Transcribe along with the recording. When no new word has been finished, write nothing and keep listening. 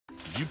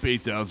You pay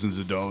thousands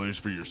of dollars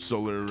for your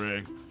solar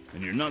array,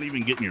 and you're not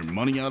even getting your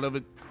money out of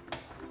it?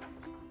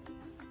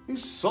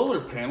 These solar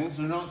panels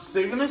are not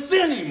saving us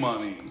any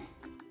money.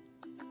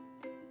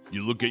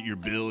 You look at your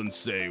bill and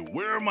say,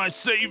 where are my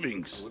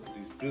savings? Look at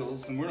these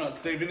bills and we're not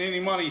saving any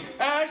money.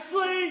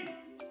 Ashley!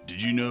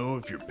 Did you know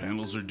if your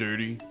panels are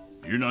dirty,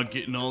 you're not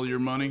getting all your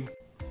money?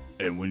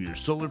 And when your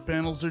solar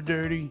panels are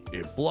dirty,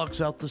 it blocks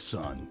out the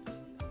sun.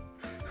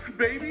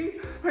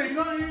 Baby, are you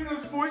not hearing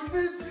those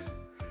voices?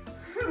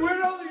 Where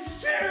did all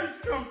these shares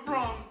come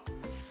from?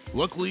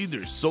 Luckily,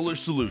 there's Solar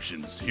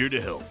Solutions here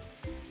to help.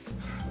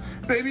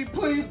 Baby,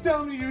 please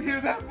tell me you hear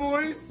that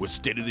voice. With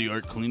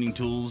state-of-the-art cleaning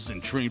tools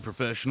and trained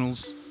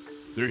professionals,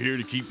 they're here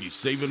to keep you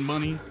saving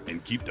money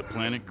and keep the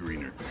planet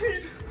greener.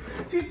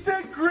 He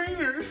said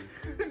greener.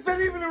 Is that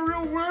even a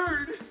real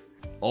word?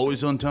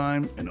 Always on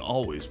time and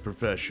always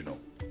professional.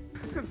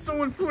 Can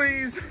someone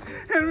please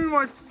hand me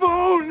my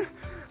phone?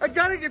 I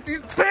gotta get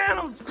these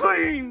panels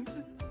clean.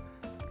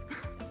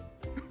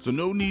 So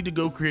no need to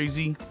go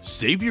crazy.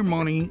 Save your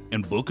money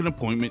and book an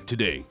appointment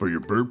today for your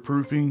bird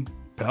proofing,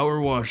 power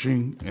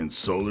washing, and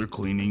solar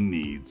cleaning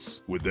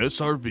needs with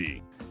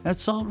SRV at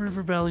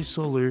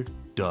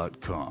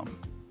saltrivervalleysolar.com.